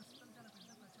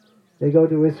 They go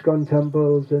to ISKCON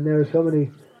temples, and there are so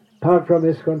many, apart from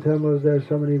ISKCON temples, there are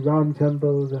so many Ram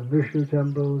temples, and Vishnu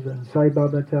temples, and Sai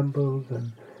Baba temples,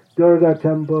 and Durga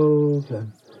temples,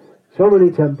 and so many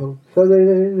temples. So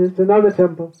it's another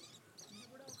temple.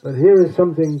 But here is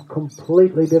something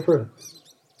completely different.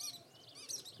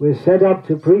 We're set up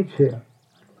to preach here.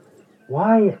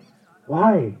 Why?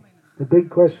 Why? The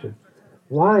big question.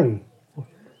 Why?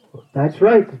 That's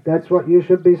right. That's what you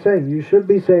should be saying. You should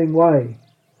be saying why.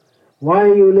 Why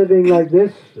are you living like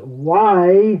this?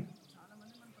 Why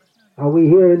are we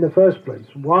here in the first place?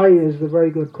 Why is the very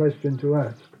good question to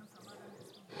ask.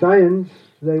 Science,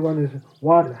 they want to say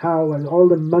what, how, and all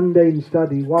the mundane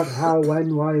study, what, how,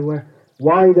 when, why, where.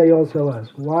 Why, they also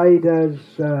ask. Why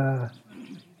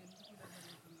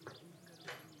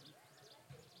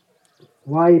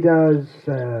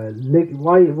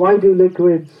do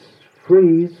liquids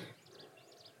freeze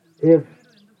if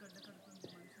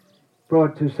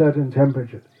brought to certain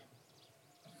temperatures?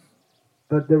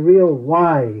 But the real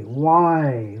why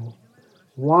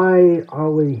are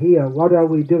we here? What are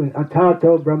we doing?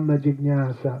 Atato Brahma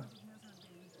Jignasa.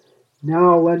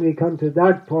 Now when we come to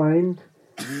that point,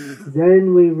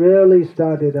 then we really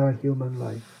started our human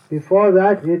life. Before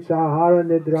that, it's ahara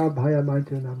nidra bhaya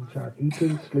maitunam cha,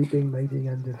 eating, sleeping, mating,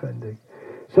 and defending.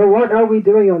 So what are we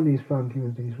doing on these farm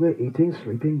human beings? We're eating,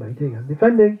 sleeping, mating, and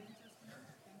defending.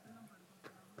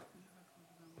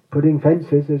 Putting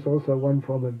fences is also one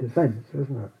form of defense,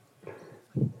 isn't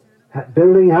it?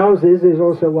 Building houses is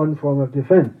also one form of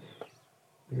defense.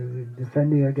 You're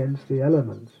defending against the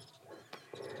elements.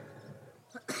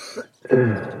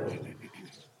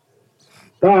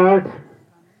 But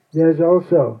there's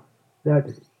also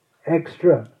that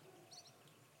extra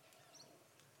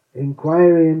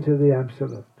inquiry into the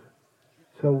Absolute.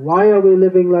 So why are we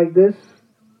living like this?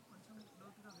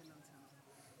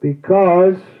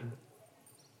 Because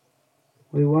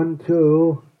we want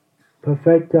to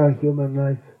perfect our human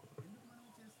life.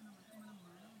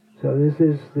 So this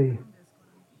is the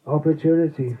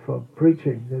opportunity for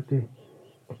preaching, that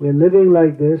we're living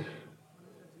like this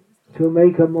to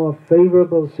make a more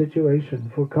favorable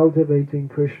situation for cultivating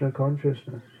Krishna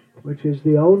consciousness, which is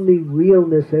the only real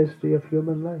necessity of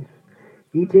human life.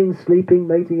 Eating, sleeping,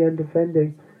 mating and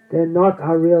defending, they're not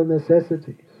our real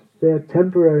necessities. They're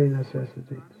temporary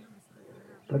necessities.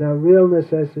 But our real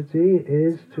necessity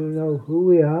is to know who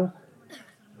we are,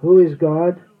 who is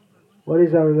God, what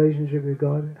is our relationship with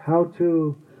God, how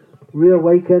to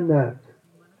reawaken that.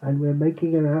 And we're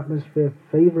making an atmosphere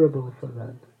favorable for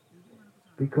that.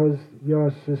 Because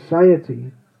your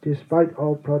society, despite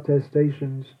all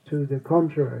protestations to the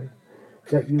contrary,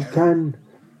 that you can,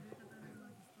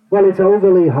 well, it's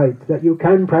overly hyped, that you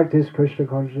can practice Krishna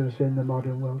consciousness in the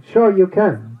modern world. Sure, you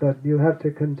can, but you have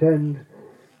to contend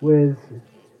with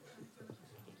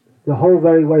the whole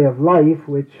very way of life,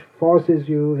 which forces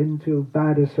you into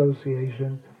bad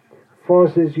association,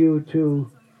 forces you to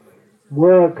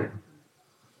work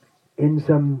in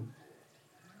some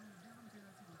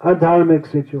adharmic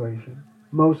situation,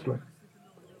 mostly.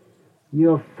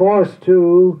 You're forced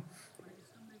to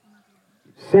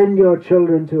send your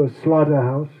children to a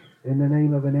slaughterhouse in the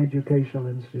name of an educational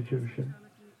institution.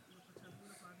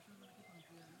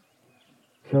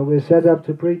 So we're set up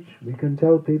to preach. We can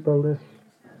tell people this.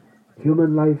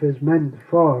 Human life is meant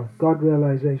for God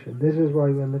realization. This is why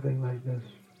we're living like this.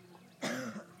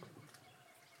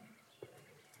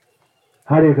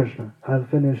 Hare Krishna. I'll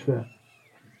finish there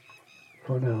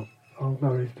for now. All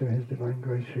glories to His Divine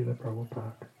Grace, Srila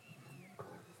Prabhupada.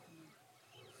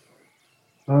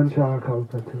 Vancha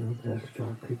kalpa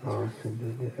turubhyascha kripa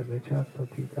sindhu nirvicha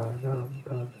patita nam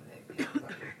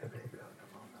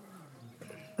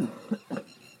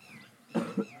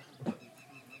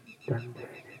dante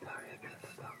nitaya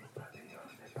chatatamupadiyo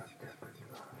nipatya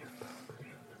kripa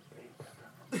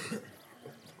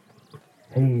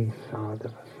Hey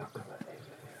sadhava sakala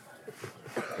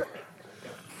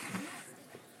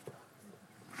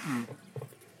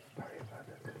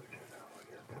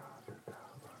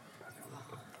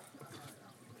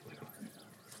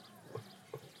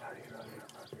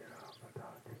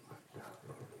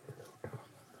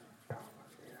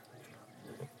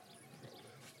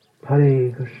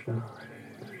Hare Krishna,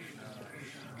 Hare Krishna,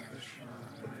 Krishna Krishna,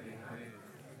 Hare Hare,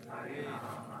 Hare